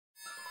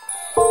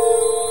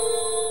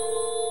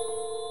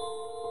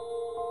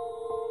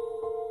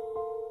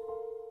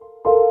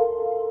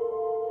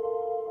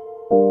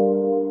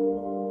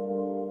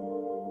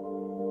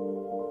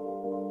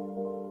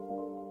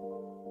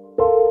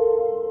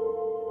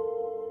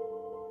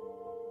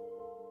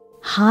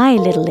Hi,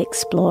 little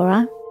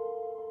explorer.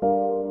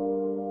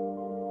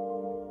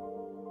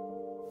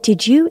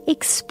 Did you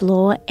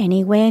explore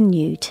anywhere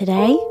new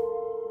today?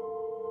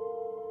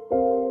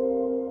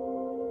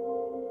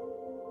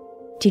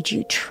 Did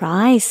you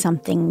try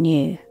something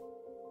new?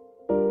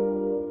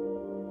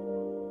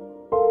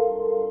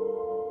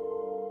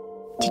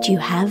 Did you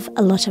have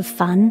a lot of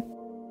fun?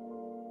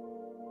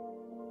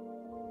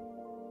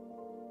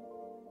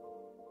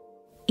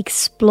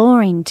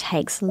 Exploring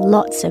takes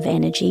lots of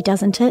energy,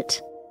 doesn't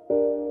it?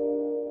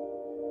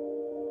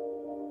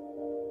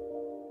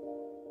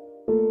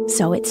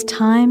 So it's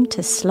time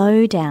to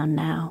slow down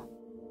now.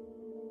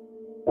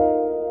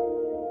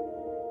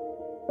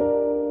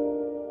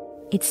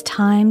 It's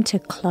time to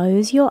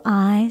close your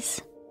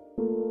eyes,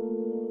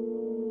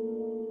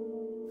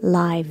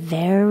 lie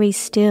very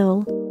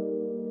still,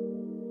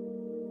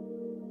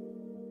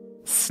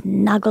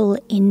 snuggle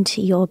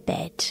into your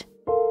bed.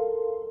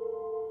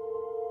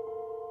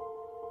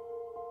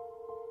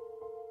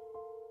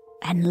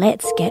 And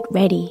let's get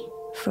ready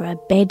for a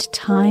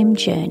bedtime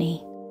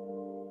journey.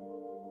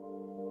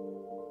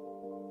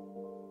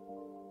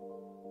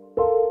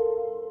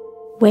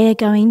 We're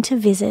going to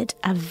visit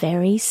a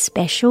very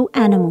special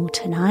animal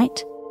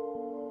tonight.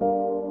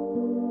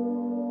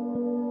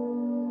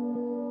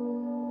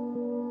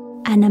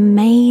 An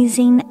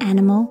amazing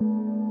animal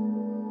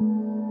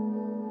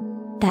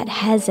that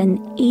has an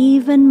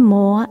even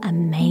more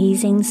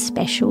amazing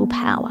special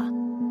power.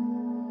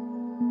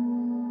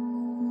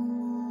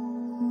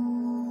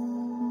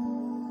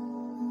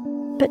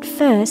 But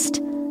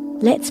first,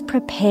 let's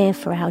prepare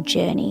for our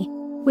journey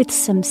with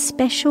some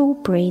special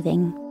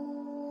breathing.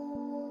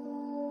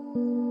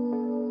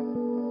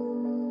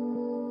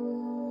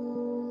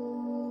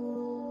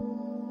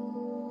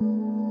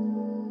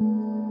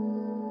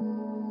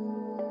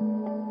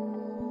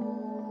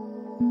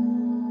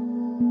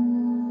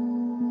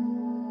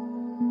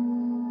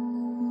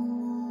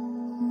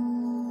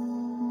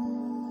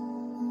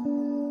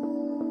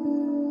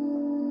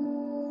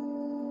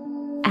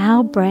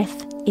 Our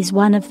breath is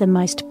one of the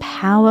most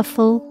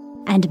powerful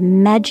and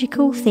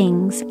magical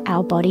things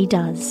our body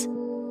does.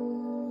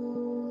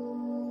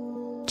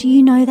 Do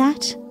you know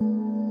that?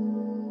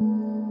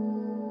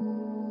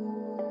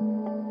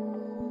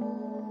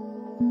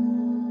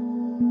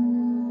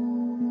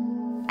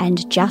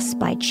 And just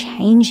by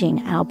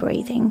changing our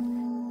breathing,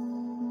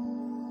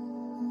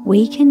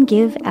 we can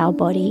give our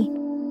body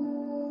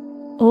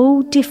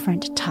all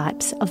different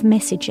types of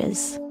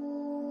messages.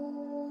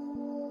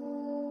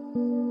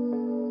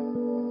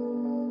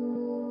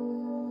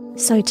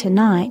 So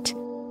tonight,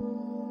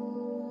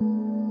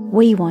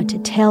 we want to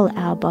tell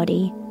our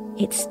body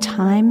it's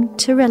time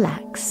to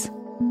relax.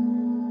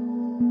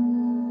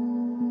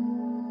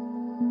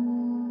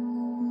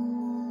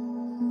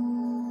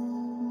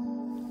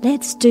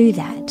 Let's do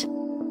that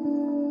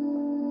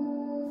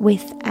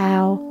with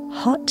our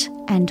hot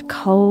and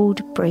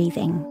cold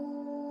breathing.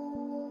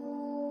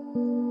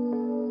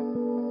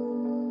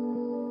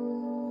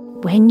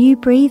 When you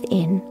breathe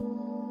in,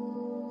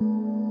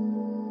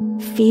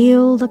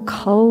 feel the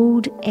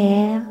cold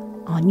air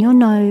on your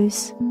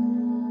nose,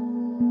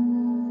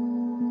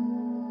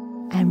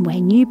 and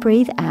when you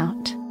breathe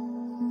out,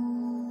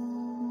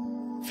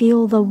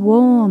 feel the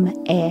warm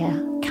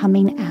air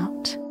coming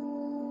out.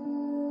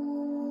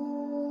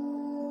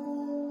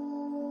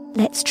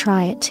 Let's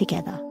try it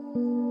together.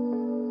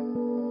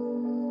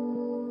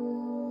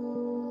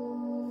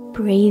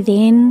 Breathe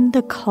in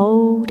the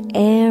cold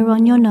air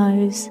on your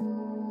nose.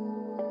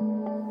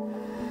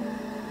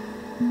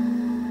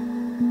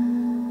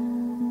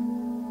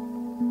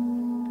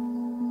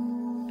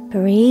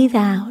 Breathe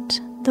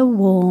out the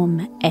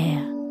warm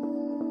air.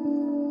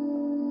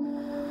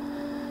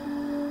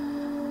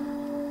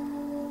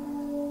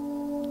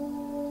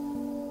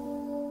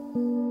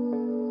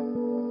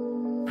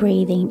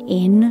 Breathing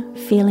in,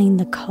 feeling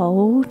the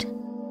cold.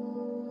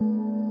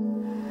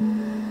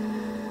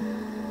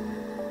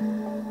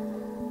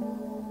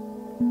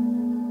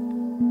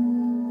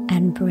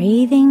 And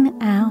breathing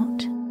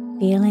out,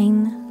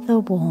 feeling the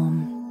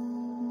warm.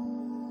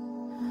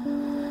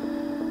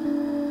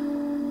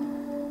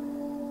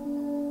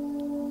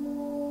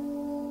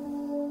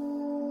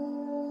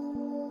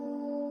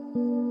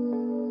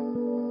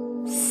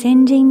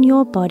 Sending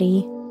your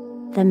body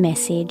the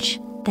message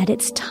that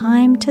it's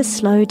time to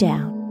slow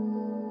down.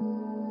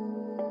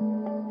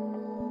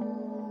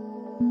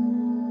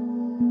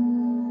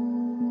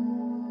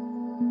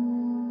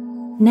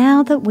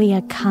 Now that we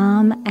are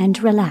calm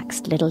and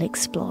relaxed, little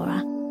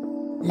explorer,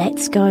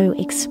 let's go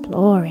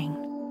exploring.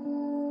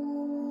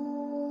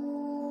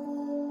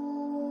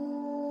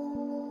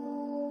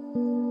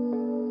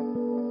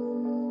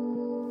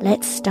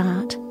 Let's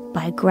start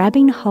by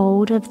grabbing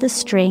hold of the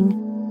string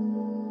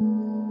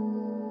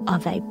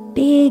of a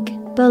big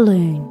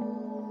balloon.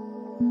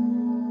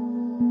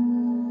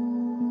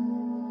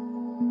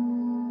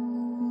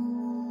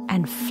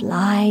 And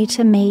fly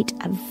to meet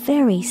a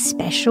very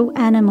special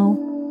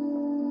animal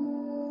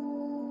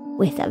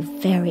with a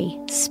very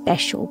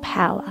special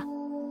power.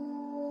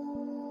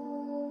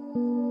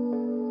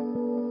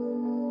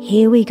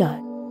 Here we go.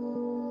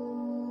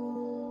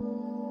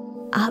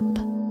 Up,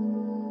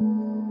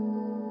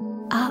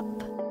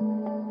 up,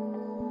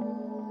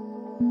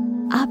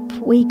 up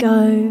we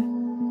go.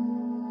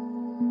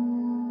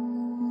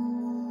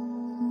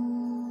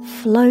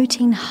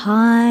 Floating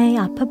high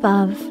up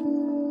above.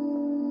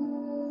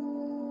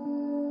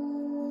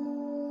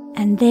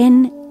 And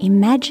then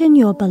imagine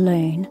your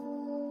balloon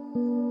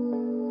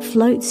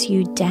floats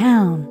you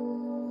down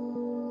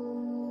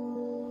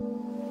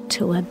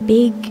to a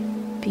big,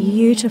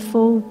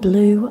 beautiful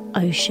blue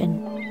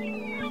ocean.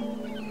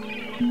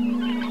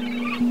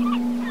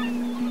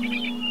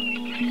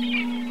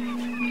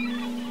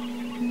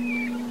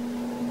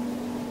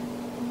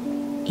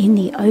 In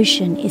the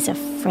ocean is a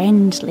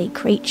friendly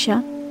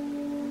creature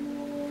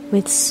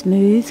with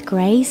smooth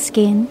grey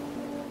skin,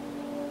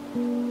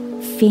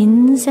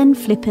 fins and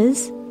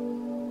flippers,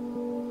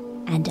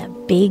 and a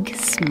big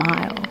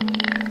smile.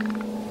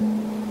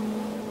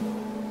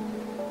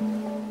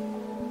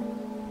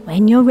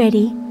 When you're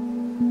ready,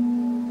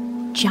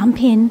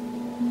 jump in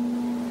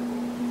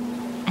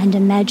and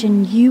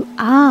imagine you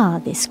are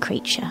this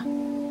creature.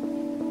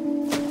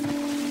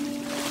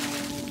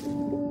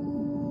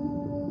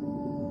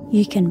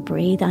 You can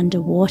breathe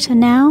underwater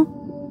now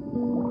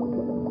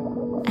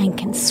and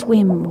can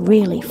swim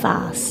really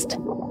fast.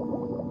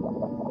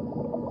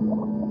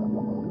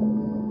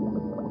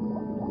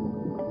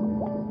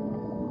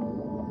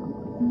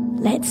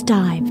 Let's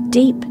dive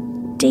deep,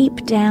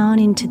 deep down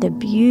into the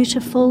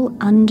beautiful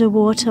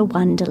underwater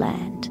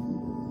wonderland.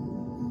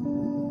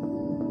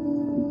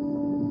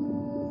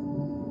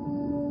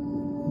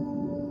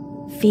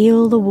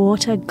 Feel the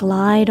water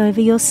glide over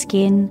your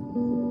skin,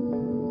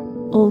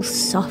 all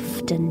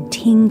soft and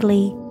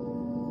tingly,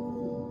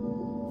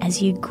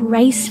 as you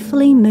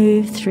gracefully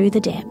move through the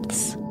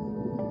depths.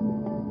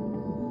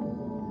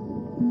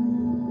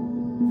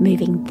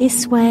 Moving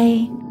this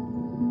way,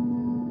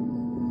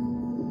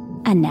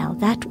 and now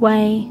that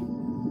way,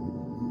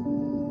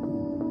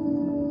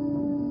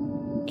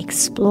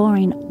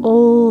 exploring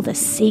all the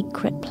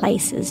secret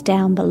places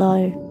down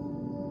below.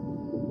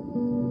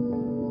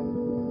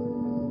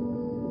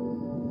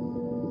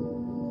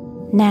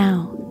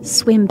 Now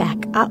swim back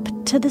up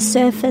to the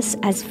surface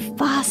as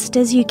fast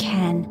as you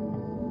can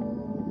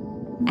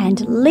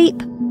and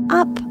leap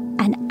up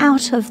and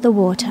out of the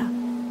water.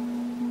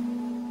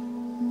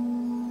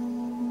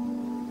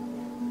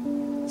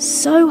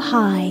 So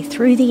high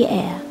through the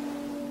air.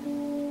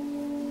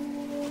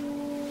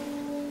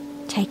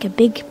 Take a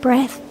big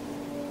breath.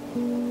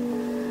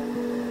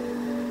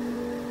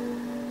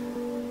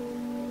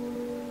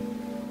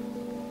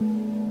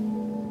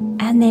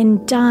 And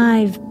then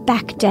dive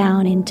back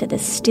down into the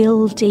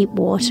still deep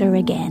water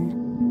again.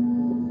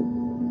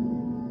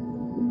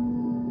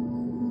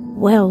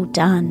 Well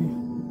done.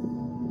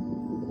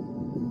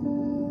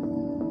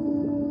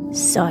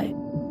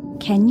 So,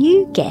 can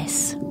you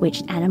guess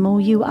which animal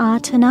you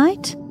are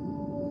tonight?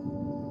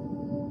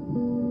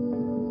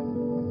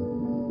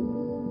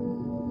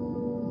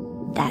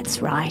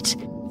 That's right,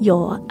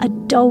 you're a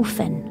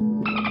dolphin.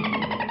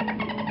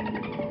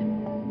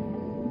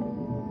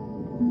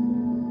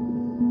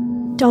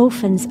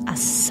 Dolphins are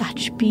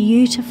such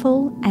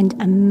beautiful and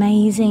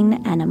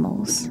amazing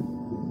animals.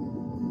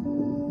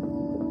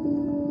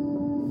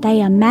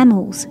 They are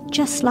mammals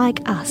just like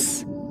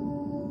us,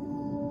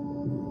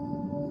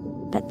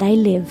 but they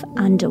live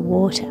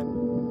underwater,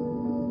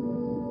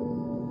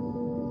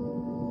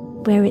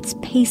 where it's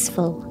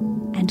peaceful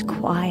and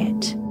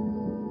quiet.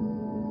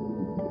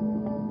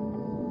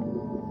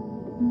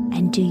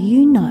 And do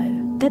you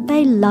know that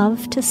they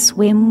love to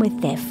swim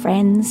with their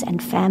friends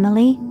and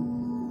family?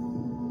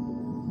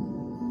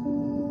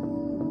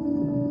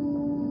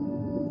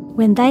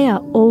 When they are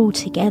all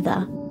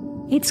together,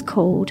 it's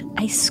called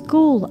a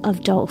school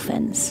of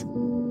dolphins.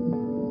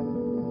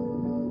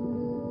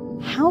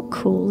 How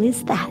cool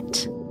is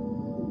that?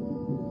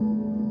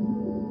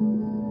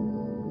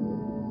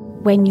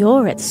 When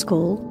you're at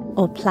school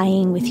or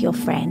playing with your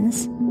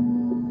friends,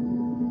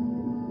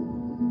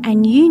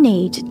 and you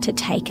need to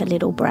take a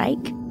little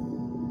break,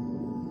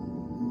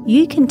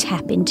 you can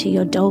tap into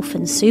your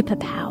dolphin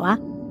superpower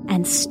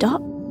and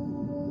stop,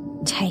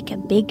 take a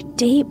big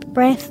deep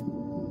breath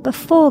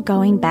before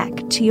going back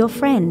to your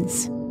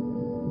friends.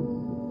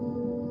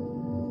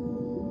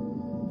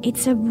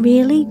 It's a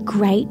really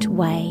great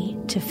way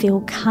to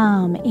feel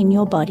calm in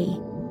your body,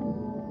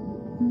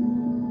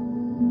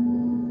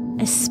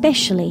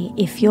 especially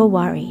if you're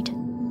worried.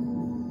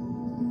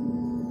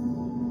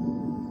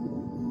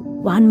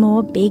 One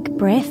more big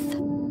breath.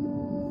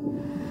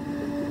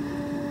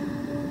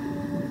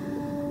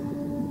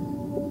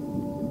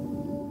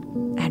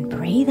 And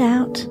breathe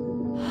out.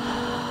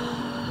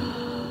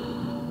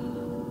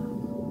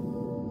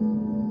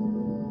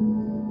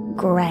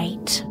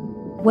 Great.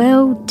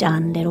 Well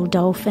done, little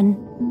dolphin.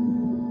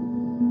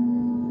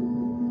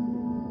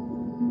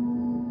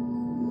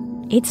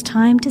 It's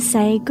time to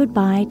say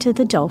goodbye to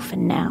the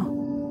dolphin now.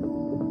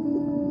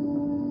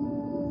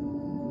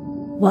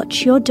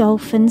 Watch your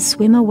dolphin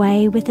swim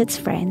away with its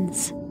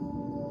friends.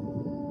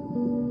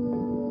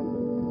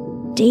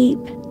 deep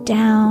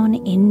down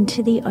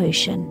into the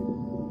ocean.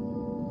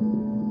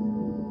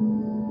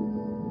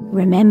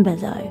 Remember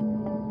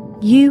though,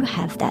 you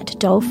have that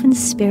dolphin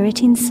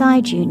spirit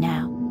inside you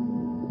now,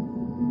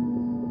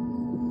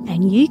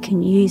 and you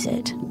can use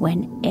it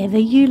whenever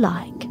you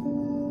like.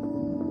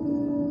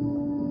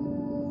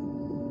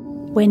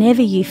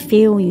 Whenever you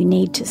feel you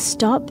need to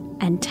stop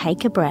and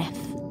take a breath.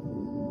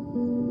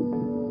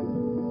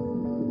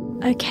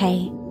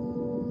 Okay.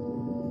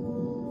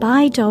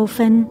 Bye,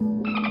 dolphin.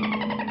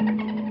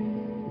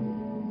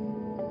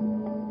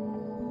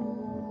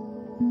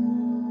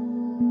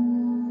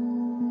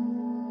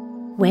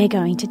 We're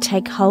going to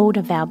take hold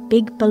of our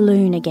big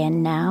balloon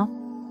again now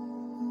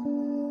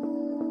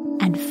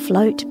and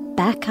float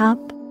back up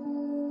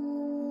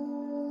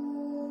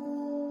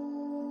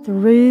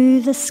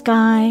through the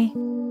sky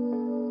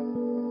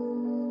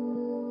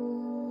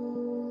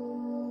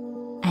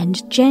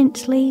and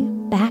gently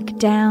back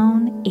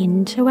down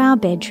into our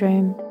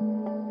bedroom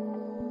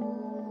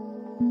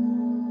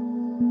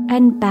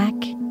and back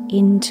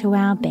into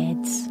our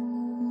beds.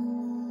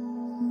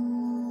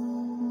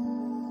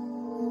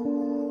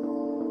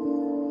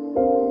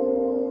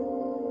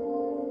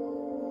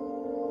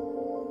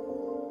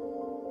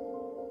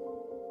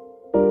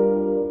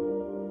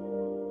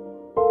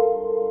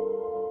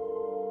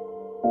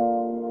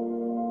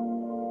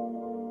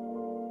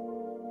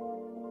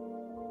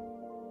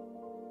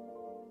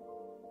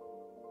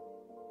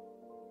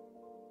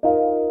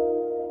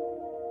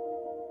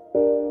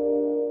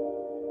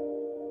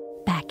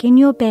 In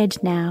your bed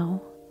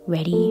now,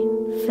 ready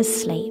for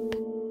sleep.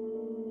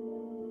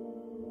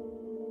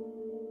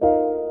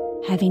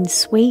 Having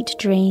sweet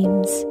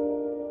dreams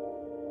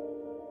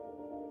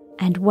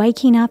and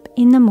waking up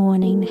in the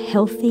morning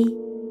healthy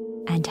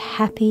and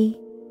happy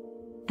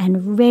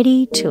and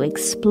ready to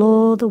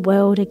explore the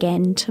world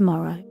again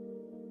tomorrow.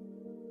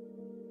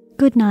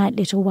 Good night,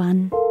 little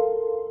one.